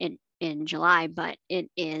right in July, but it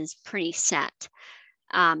is pretty set.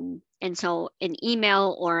 And so an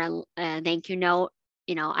email or a thank you note,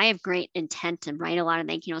 I have great intent to write a lot of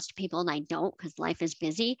thank you notes to people, and I don't because life is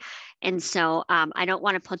busy. And so I don't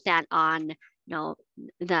want to put that on,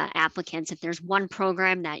 the applicants. If there's one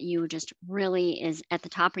program that you just really is at the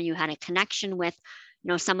top, or you had a connection with,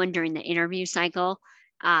 someone during the interview cycle,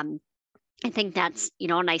 I think that's,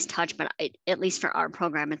 a nice touch, but at least for our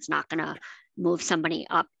program, it's not going to move somebody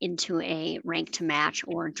up into a rank to match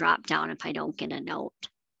or drop down if I don't get a note.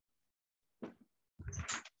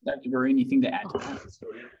 Dr. Gorey, anything to add to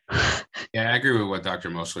that? Yeah, I agree with what Dr.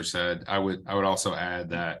 Moschler said. I would also add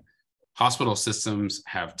that hospital systems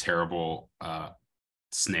have terrible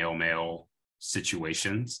snail mail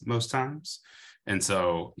situations most times. And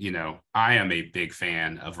so, I am a big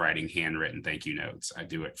fan of writing handwritten thank you notes. I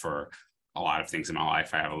do it for a lot of things in my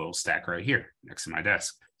life. I have a little stack right here next to my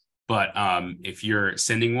desk. But if you're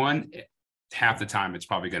sending one, half the time it's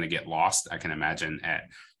probably going to get lost. I can imagine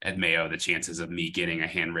at Mayo, the chances of me getting a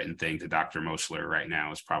handwritten thing to Dr. Moschler right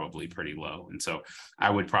now is probably pretty low. And so I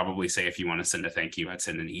would probably say if you want to send a thank you, I'd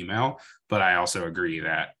send an email. But I also agree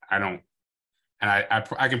that I don't, and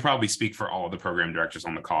I can probably speak for all of the program directors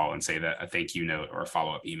on the call and say that a thank you note or a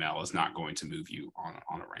follow-up email is not going to move you on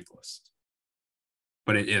a rank list.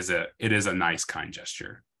 But it is a nice, kind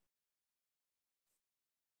gesture.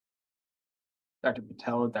 Dr.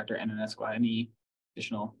 Patel, Dr. Ananesqua, any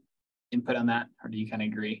additional input on that, or do you kind of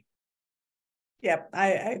agree? Yeah, I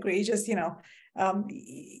agree. Just,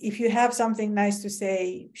 if you have something nice to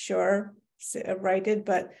say, sure, write it,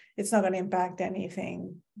 but it's not going to impact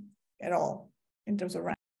anything at all in terms of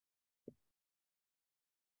rank.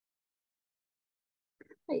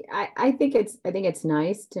 I think it's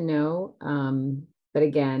nice to know, but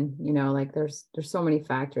again, there's so many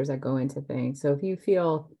factors that go into things. So if you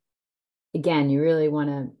feel, again, you really want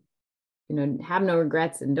to, have no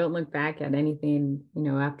regrets and don't look back at anything,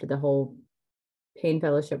 after the whole pain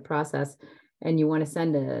fellowship process, and you want to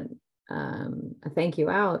send a thank you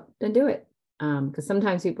out, then do it. Because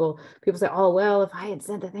sometimes people say, oh, well, if I had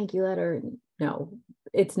sent a thank you letter, no,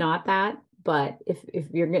 it's not that. But if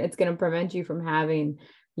it's going to prevent you from having,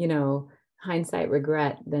 hindsight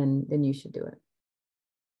regret, then you should do it.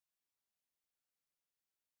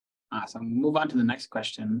 Awesome. Move on to the next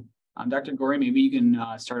question. Dr. Gorey, maybe you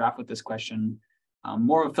can start off with this question.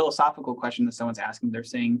 More of a philosophical question that someone's asking. They're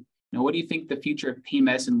saying, what do you think the future of pain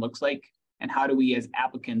medicine looks like? And how do we as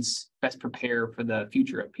applicants best prepare for the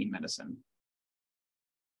future of pain medicine?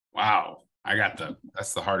 Wow.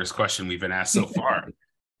 That's the hardest question we've been asked so far.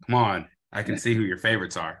 Come on. I can see who your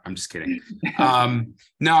favorites are. I'm just kidding.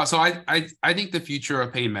 No, so I think the future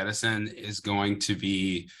of pain medicine is going to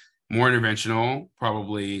be more interventional.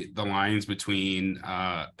 Probably the lines between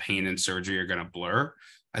pain and surgery are going to blur.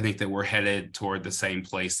 I think that we're headed toward the same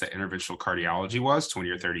place that interventional cardiology was 20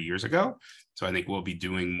 or 30 years ago. So I think we'll be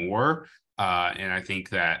doing more. And I think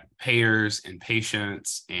that payers and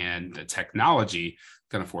patients and the technology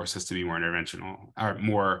going to force us to be more interventional or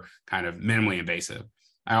more kind of minimally invasive.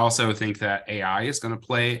 I also think that AI is going to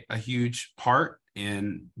play a huge part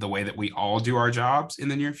in the way that we all do our jobs in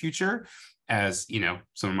the near future. As you know,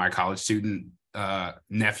 some of my college student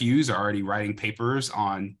nephews are already writing papers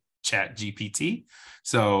on ChatGPT.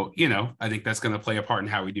 So, you know, I think that's going to play a part in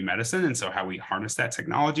how we do medicine. And so how we harness that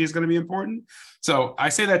technology is going to be important. So I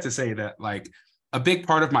say that to say that, like, a big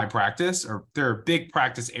part of my practice, or there are big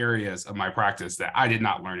practice areas of my practice that I did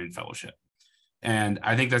not learn in fellowship. And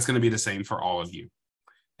I think that's going to be the same for all of you.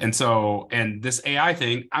 And so, and this AI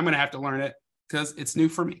thing, I'm going to have to learn it because it's new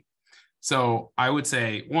for me. So I would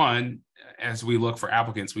say, one, as we look for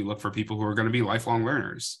applicants, we look for people who are going to be lifelong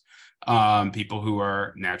learners, people who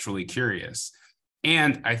are naturally curious.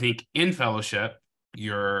 And I think in fellowship,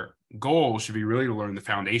 your goal should be really to learn the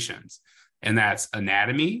foundations. And that's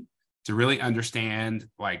anatomy, to really understand,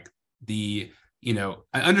 like,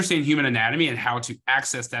 understand human anatomy and how to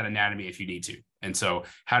access that anatomy if you need to. And so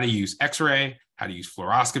how to use X-ray, how to use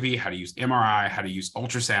fluoroscopy, how to use MRI, how to use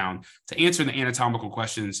ultrasound to answer the anatomical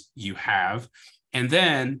questions you have. And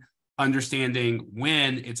then understanding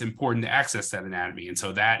when it's important to access that anatomy. And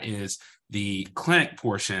so that is the clinic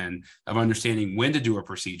portion of understanding when to do a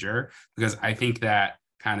procedure, because I think that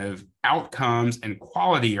kind of outcomes and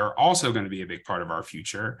quality are also going to be a big part of our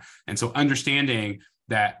future. And so understanding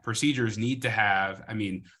that procedures need to have, I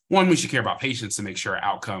mean, one, we should care about patients to make sure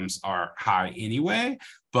outcomes are high anyway,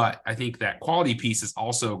 but I think that quality piece is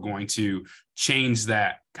also going to change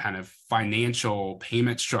that kind of financial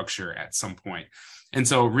payment structure at some point. And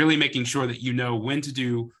so really making sure that you know when to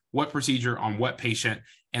do what procedure on what patient,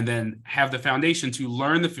 and then have the foundation to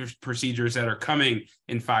learn the procedures that are coming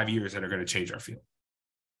in 5 years that are going to change our field.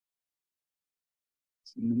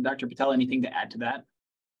 Dr. Patel, anything to add to that?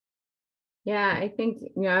 Yeah, I think,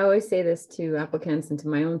 I always say this to applicants and to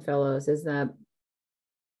my own fellows, is that,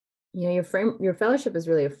 your fellowship is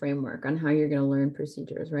really a framework on how you're going to learn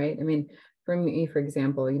procedures, right? I mean, for me, for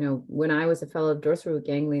example, when I was a fellow, dorsal root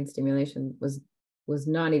ganglion stimulation was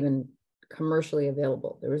not even commercially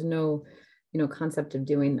available. There was no, concept of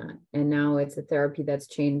doing that. And now it's a therapy that's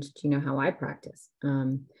changed, how I practice.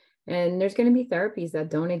 And there's going to be therapies that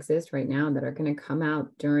don't exist right now that are going to come out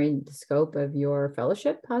during the scope of your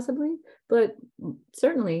fellowship, possibly, but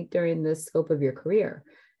certainly during the scope of your career.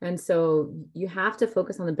 And so you have to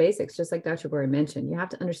focus on the basics, just like Dr. Borey mentioned. You have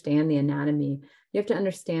to understand the anatomy. You have to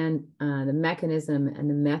understand the mechanism and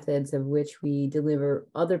the methods of which we deliver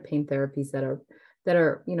other pain therapies that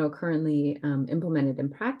are currently implemented in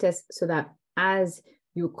practice, so that as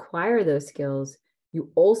you acquire those skills,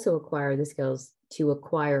 you also acquire the skills to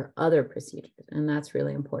acquire other procedures. And that's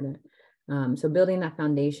really important. So building that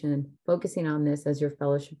foundation, focusing on this as your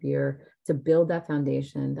fellowship year, to build that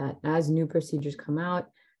foundation that as new procedures come out,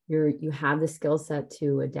 you have the skill set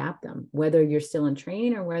to adapt them, whether you're still in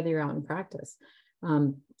training or whether you're out in practice.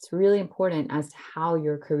 It's really important as to how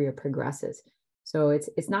your career progresses. So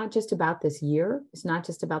it's not just about this year. It's not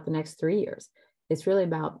just about the next 3 years. It's really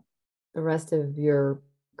about the rest of your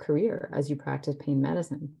career as you practice pain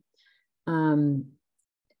medicine.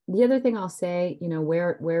 The other thing I'll say,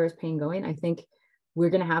 where is pain going? I think we're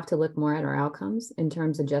going to have to look more at our outcomes in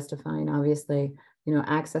terms of justifying, obviously,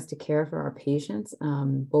 access to care for our patients,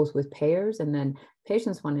 both with payers, and then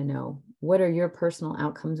patients want to know, what are your personal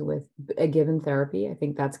outcomes with a given therapy? I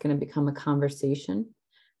think that's going to become a conversation.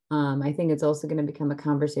 I think it's also going to become a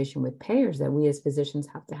conversation with payers that we as physicians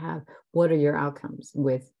have to have. What are your outcomes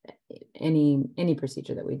with any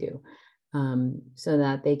procedure that we do, so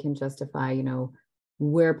that they can justify,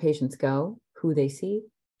 where patients go, who they see,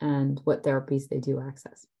 and what therapies they do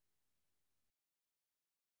access.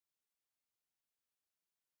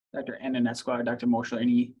 Dr. Antonescu or Dr. Moschel,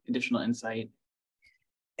 any additional insight?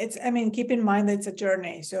 Keep in mind that it's a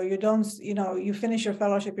journey. So you don't, you finish your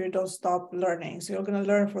fellowship, you don't stop learning. So you're going to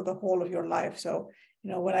learn for the whole of your life. So,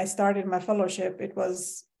 when I started my fellowship, it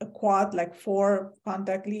was a quad, like 4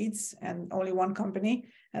 contact leads and only 1 company.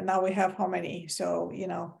 And now we have how many? So,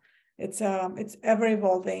 it's ever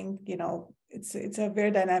evolving, it's a very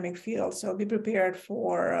dynamic field. So be prepared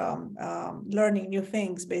for learning new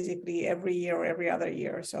things basically every year or every other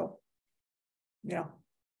year. So,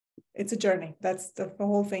 it's a journey. That's the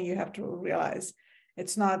whole thing you have to realize.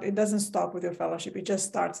 It doesn't stop with your fellowship. It just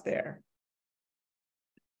starts there.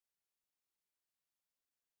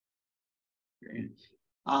 Great.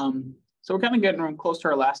 So we're kind of getting close to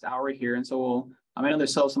our last hour here, and so we'll. I know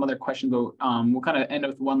there's still some other questions, but we'll kind of end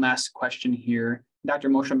with one last question here. Dr.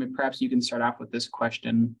 Moshe, perhaps you can start off with this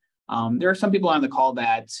question. There are some people on the call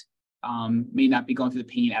that may not be going through the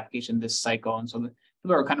pain application this cycle, and so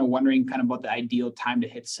people are kind of wondering about the ideal time to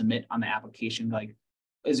hit submit on the application. Like,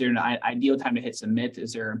 is there an ideal time to hit submit?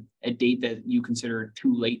 Is there a date that you consider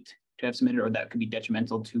too late to have submitted, or that could be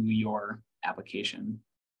detrimental to your application?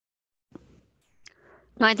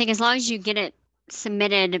 No, I think as long as you get it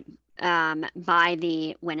submitted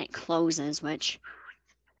by when it closes, which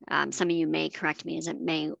some of you may correct me, is it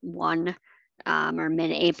May 1 or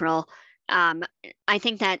mid-April? I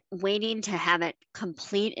think that waiting to have it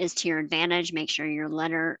complete is to your advantage. Make sure your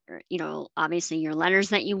letter, obviously your letters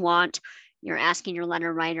that you want, you're asking your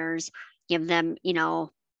letter writers, give them, a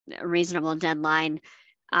reasonable deadline,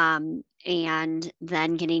 and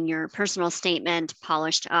then getting your personal statement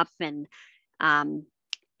polished up,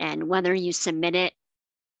 and whether you submit it,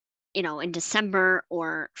 in December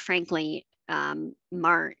or frankly,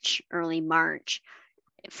 March, early March,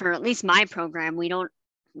 for at least my program,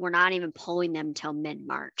 we're not even pulling them till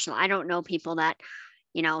mid-March. So I don't know people that,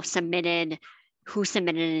 submitted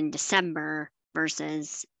in December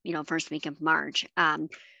versus, first week of March.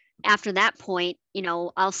 After that point,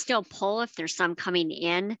 I'll still pull if there's some coming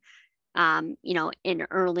in, in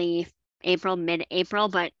early April, mid-April,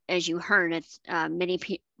 but as you heard, it's many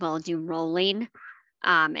people do rolling.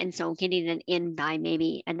 And so getting it in by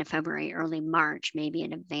maybe end of February, early March, may be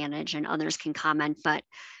an advantage, and others can comment. But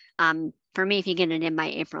for me, if you get it in by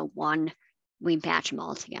April 1, we batch them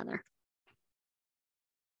all together.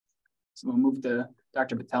 So we'll move to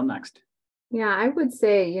Dr. Patel next. Yeah, I would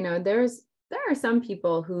say, there are some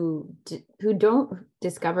people who don't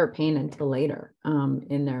discover pain until later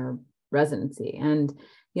in their residency. And,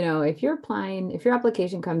 if your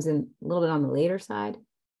application comes in a little bit on the later side,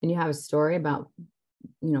 and you have a story about,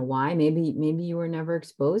 why, maybe you were never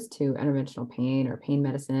exposed to interventional pain or pain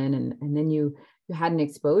medicine, and then you had an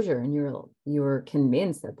exposure and you were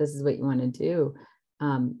convinced that this is what you want to do,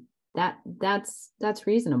 that's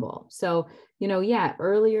reasonable. So,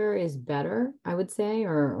 earlier is better, I would say,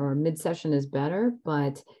 or mid-session is better.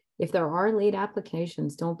 But if there are late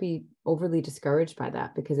applications, don't be overly discouraged by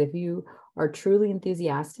that, because if you are truly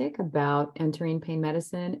enthusiastic about entering pain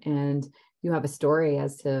medicine and you have a story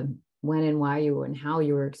as to when and why and how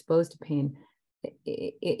you were exposed to pain,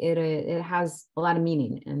 it has a lot of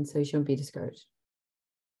meaning, and so you shouldn't be discouraged.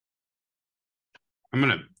 I'm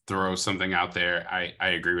going to throw something out there. I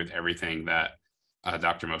agree with everything that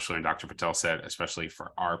Dr. Moschler and Dr. Patel said, especially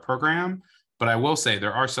for our program. But I will say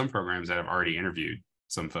there are some programs that have already interviewed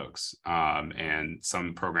some folks, and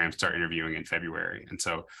some programs start interviewing in February. And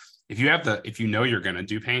so if you know you're going to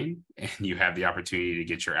do pain and you have the opportunity to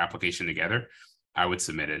get your application together, I would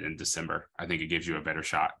submit it in December. I think it gives you a better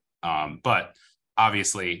shot. But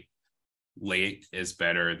obviously, late is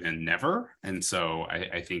better than never. And so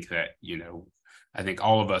I think that, I think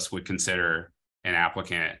all of us would consider an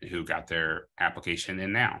applicant who got their application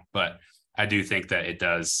in now. But I do think that it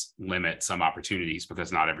does limit some opportunities,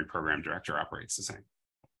 because not every program director operates the same.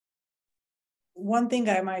 One thing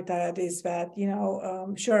I might add is that,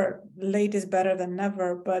 sure, late is better than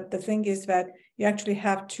never, but the thing is that you actually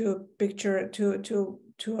have to take into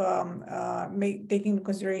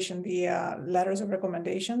consideration the letters of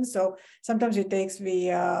recommendation. So sometimes it takes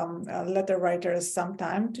the letter writers some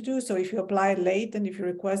time to do. So if you apply late and if you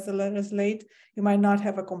request the letters late, you might not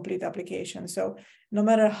have a complete application. So no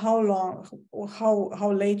matter how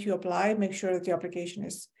late you apply, make sure that the application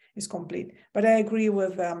is complete. But I agree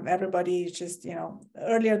with everybody. It's just,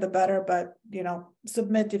 earlier the better, but,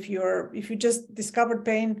 submit if you just discovered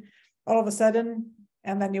pain all of a sudden,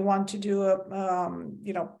 and then you want to do a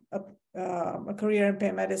career in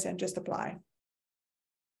pain medicine, just apply.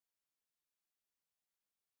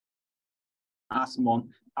 Awesome. Well,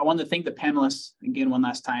 I want to thank the panelists again one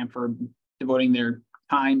last time for devoting their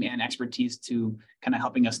time and expertise to kind of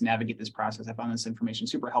helping us navigate this process. I found this information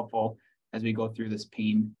super helpful as we go through this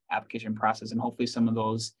pain application process, and hopefully some of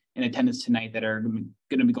those in attendance tonight that are going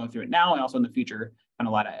to be going through it now and also in the future find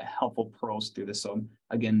a lot of helpful pearls through this. So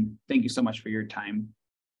again, thank you so much for your time.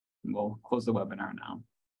 We'll close the webinar now.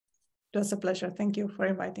 It was a pleasure. Thank you for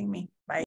inviting me. Bye.